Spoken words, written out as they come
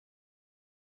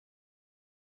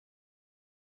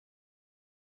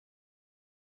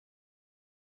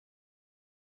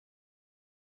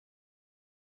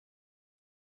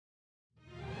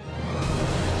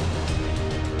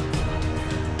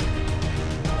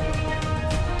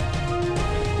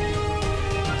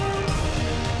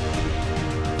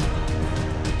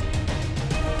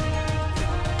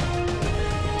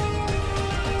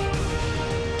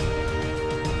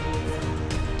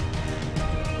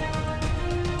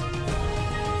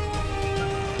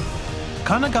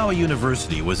Kanagawa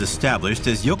University was established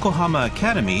as Yokohama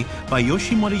Academy by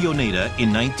Yoshimura Yoneda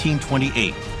in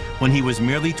 1928, when he was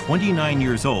merely 29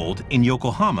 years old in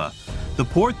Yokohama, the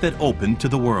port that opened to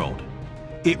the world.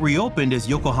 It reopened as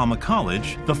Yokohama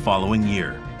College the following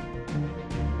year.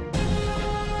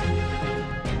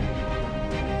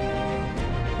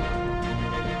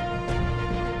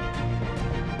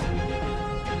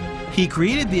 He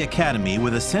created the academy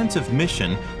with a sense of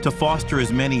mission to foster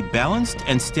as many balanced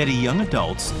and steady young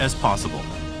adults as possible.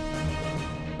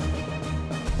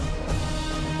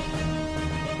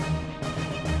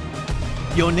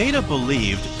 Yoneda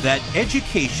believed that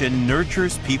education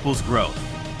nurtures people's growth,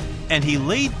 and he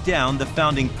laid down the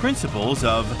founding principles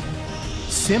of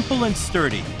simple and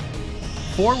sturdy,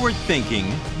 forward-thinking,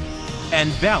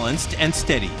 and balanced and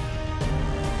steady.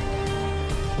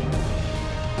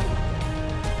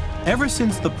 Ever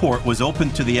since the port was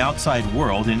opened to the outside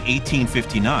world in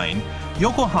 1859,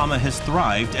 Yokohama has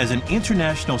thrived as an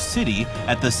international city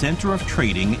at the center of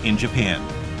trading in Japan.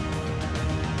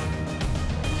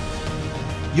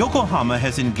 Yokohama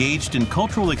has engaged in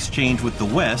cultural exchange with the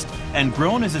West and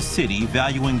grown as a city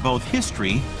valuing both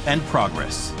history and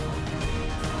progress.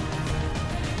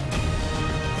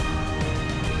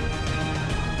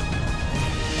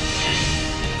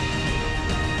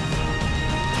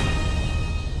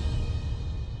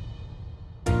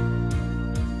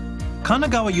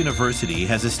 Kanagawa University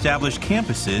has established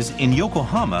campuses in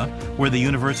Yokohama, where the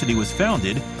university was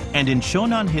founded, and in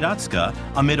Shonan Hiratsuka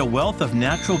amid a wealth of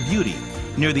natural beauty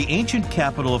near the ancient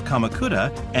capital of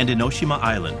Kamakura and Enoshima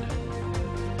Island.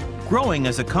 Growing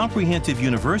as a comprehensive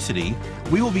university,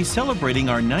 we will be celebrating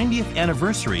our 90th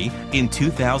anniversary in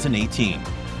 2018.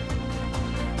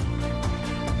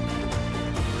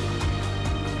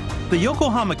 The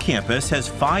Yokohama campus has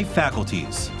 5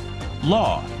 faculties: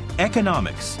 law,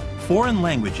 economics, foreign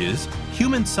languages,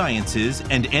 human sciences,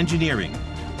 and engineering,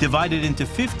 divided into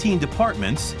 15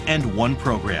 departments and 1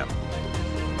 program.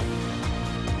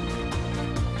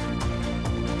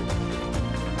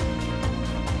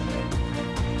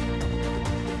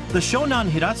 The Shonan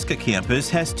Hiratsuka campus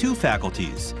has 2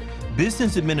 faculties,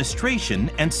 business administration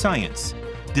and science,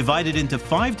 divided into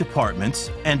 5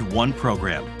 departments and 1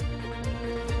 program.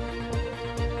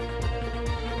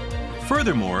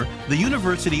 Furthermore, the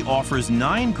university offers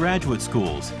 9 graduate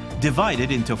schools, divided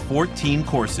into 14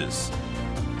 courses.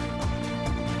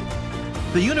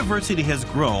 The university has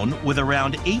grown with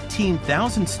around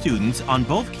 18,000 students on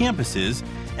both campuses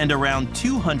and around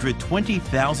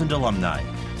 220,000 alumni.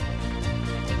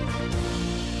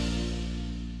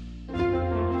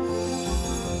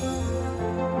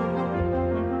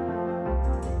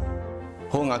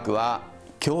 法学は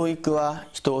教育は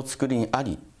人を作りにあ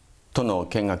りとの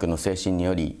見学の精神に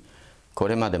より、こ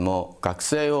れまでも学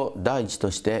生を第一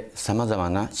としてさまざま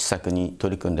な施策に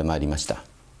取り組んでまいりました。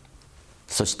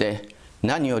そして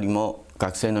何よりも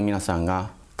学生の皆さん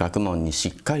が学問にし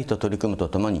っかりと取り組むと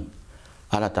ともに、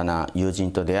新たな友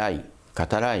人と出会い、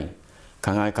語らい、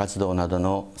課外活動など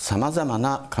のさまざま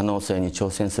な可能性に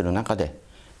挑戦する中で、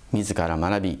自ら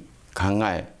学び、考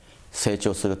え、成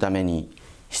長するために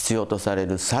必要とされ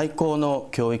る最高の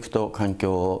教育と環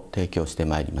境を提供して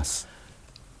まいります。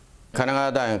神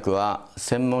奈川大学は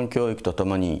専門教育とと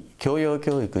もに教養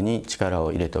教育に力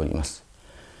を入れております。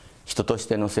人とし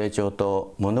ての成長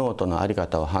と物事の在り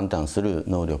方を判断する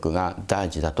能力が大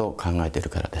事だと考えている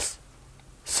からです。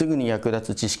すぐに役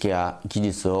立つ知識や技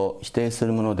術を否定す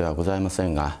るものではございませ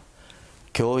んが、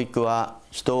教育は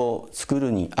人を作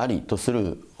るにありとす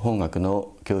る本学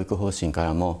の教育方針か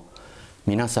らも、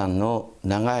皆さんの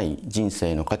長い人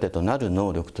生の糧となる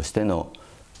能力としての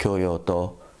教養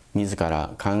と自ら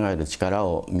考える力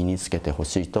を身につけてほ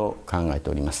しいと考え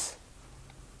ております。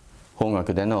本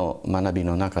学での学び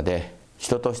の中で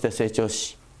人として成長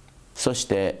し、そし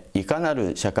ていかな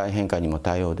る社会変化にも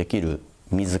対応できる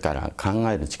自ら考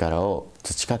える力を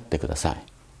培ってください。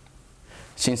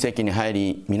新世紀に入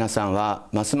り、皆さんは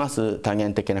ますます多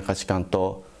元的な価値観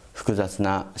と複雑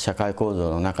な社会構造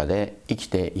の中で生き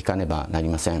ていかねばなり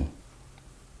ません。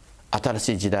新し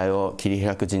い時代を切り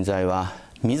開く人材は、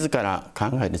自ら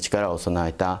考える力を備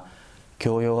えた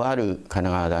教養ある神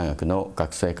奈川大学の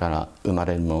学生から生ま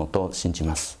れるものと信じ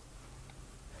ます。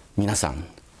皆さん、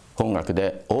本学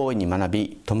で大いに学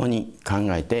び、共に考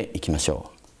えていきましょ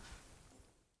う。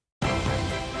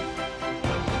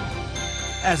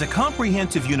As a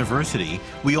comprehensive university,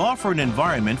 we offer an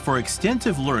environment for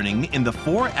extensive learning in the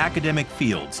 4 academic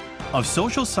fields of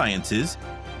social sciences,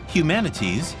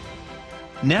 humanities,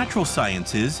 natural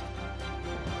sciences,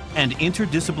 and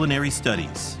interdisciplinary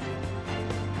studies.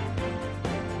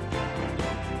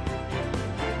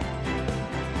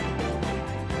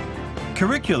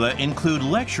 Curricula include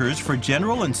lectures for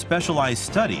general and specialized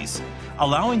studies,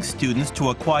 allowing students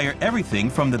to acquire everything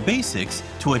from the basics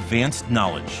to advanced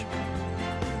knowledge.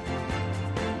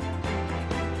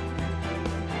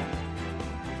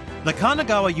 The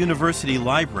Kanagawa University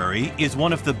Library is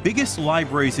one of the biggest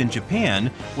libraries in Japan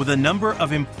with a number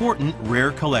of important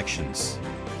rare collections.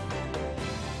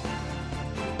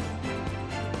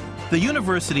 The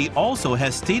university also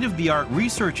has state-of-the-art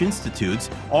research institutes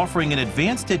offering an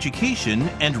advanced education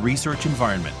and research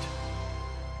environment.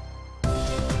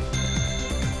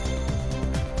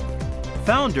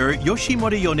 Founder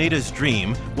Yoshimori Yoneda's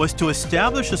dream was to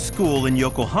establish a school in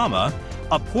Yokohama,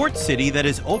 a port city that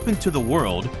is open to the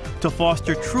world, to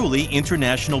foster truly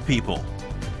international people.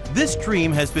 This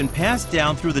dream has been passed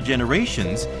down through the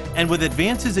generations, and with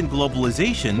advances in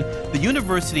globalization, the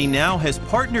university now has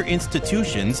partner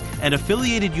institutions and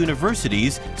affiliated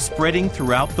universities spreading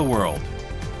throughout the world.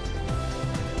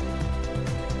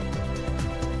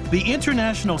 The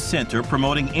International Center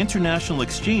promoting international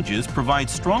exchanges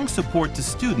provides strong support to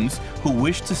students who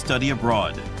wish to study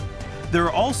abroad. There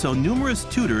are also numerous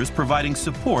tutors providing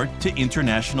support to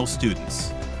international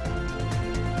students.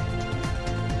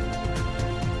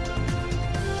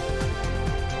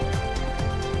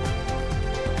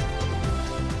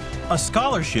 A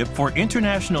scholarship for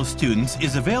international students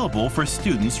is available for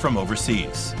students from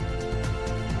overseas.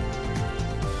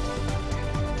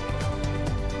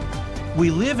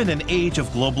 We live in an age of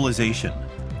globalization.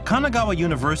 Kanagawa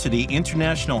University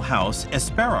International House,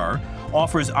 Esperar,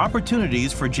 offers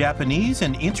opportunities for Japanese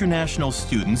and international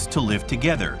students to live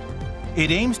together.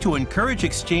 It aims to encourage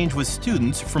exchange with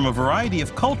students from a variety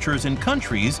of cultures and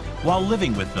countries while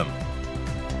living with them.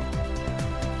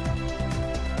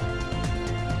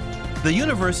 The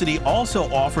university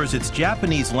also offers its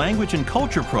Japanese language and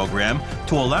culture program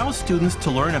to allow students to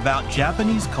learn about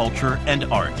Japanese culture and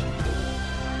art.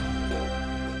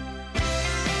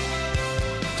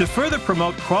 To further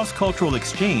promote cross-cultural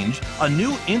exchange, a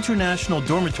new international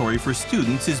dormitory for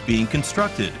students is being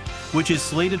constructed, which is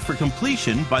slated for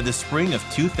completion by the spring of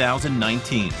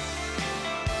 2019.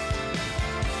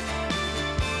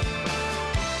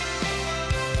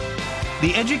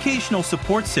 The Educational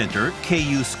Support Center,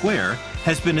 KU Square,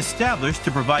 has been established to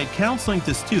provide counseling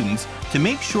to students to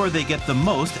make sure they get the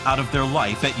most out of their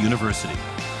life at university.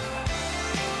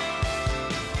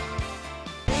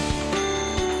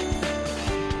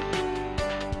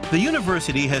 The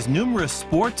university has numerous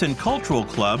sports and cultural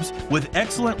clubs with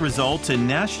excellent results in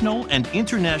national and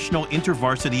international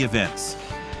intervarsity events.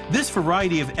 This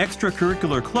variety of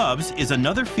extracurricular clubs is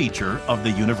another feature of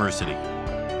the university.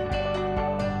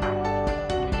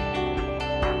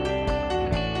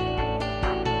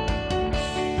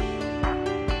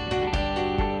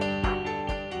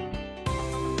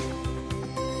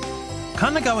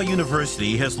 Kanagawa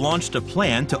University has launched a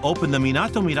plan to open the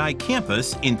Minato Mirai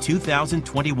campus in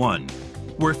 2021,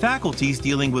 where faculties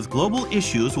dealing with global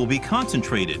issues will be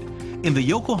concentrated in the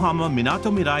Yokohama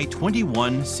Minato Mirai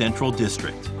 21 Central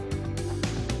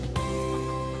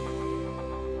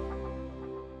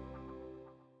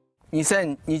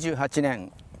District.2028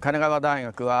年、神奈川大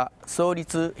学は創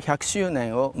立100周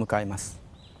年を迎えます。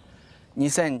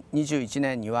2021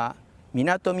年にはみ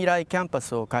なとみらいキャンパ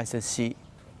スを開設し、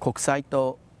国際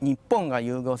と日本が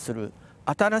融合する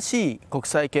新しい国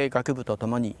際系学部とと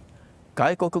もに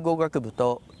外国語学部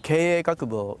と経営学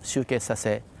部を集結さ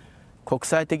せ、国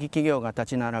際的企業が立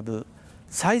ち並ぶ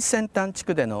最先端地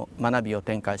区での学びを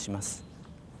展開します。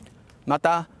ま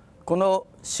たこの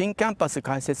新キャンパス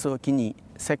開設を機に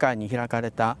世界に開かれ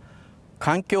た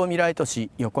環境未来都市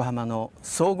横浜の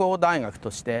総合大学と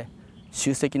して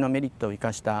集積のメリットを生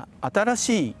かした新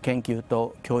しい研究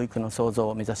と教育の創造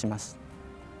を目指します。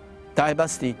ダイバ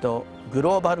ーシティとグ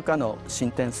ローバル化の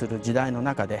進展する時代の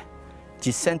中で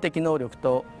実践的能力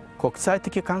と国際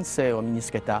的感性を身につ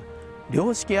けた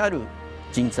良識ある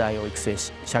人材を育成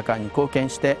し社会に貢献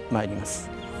してまいります。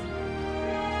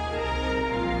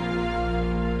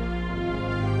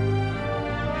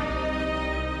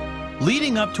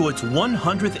Leading up to its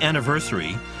 100th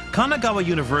anniversary, Kanagawa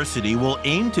University will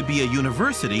aim to be a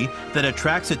university that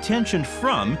attracts attention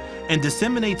from and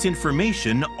disseminates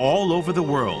information all over the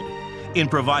world, in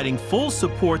providing full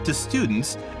support to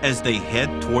students as they head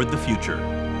toward the future.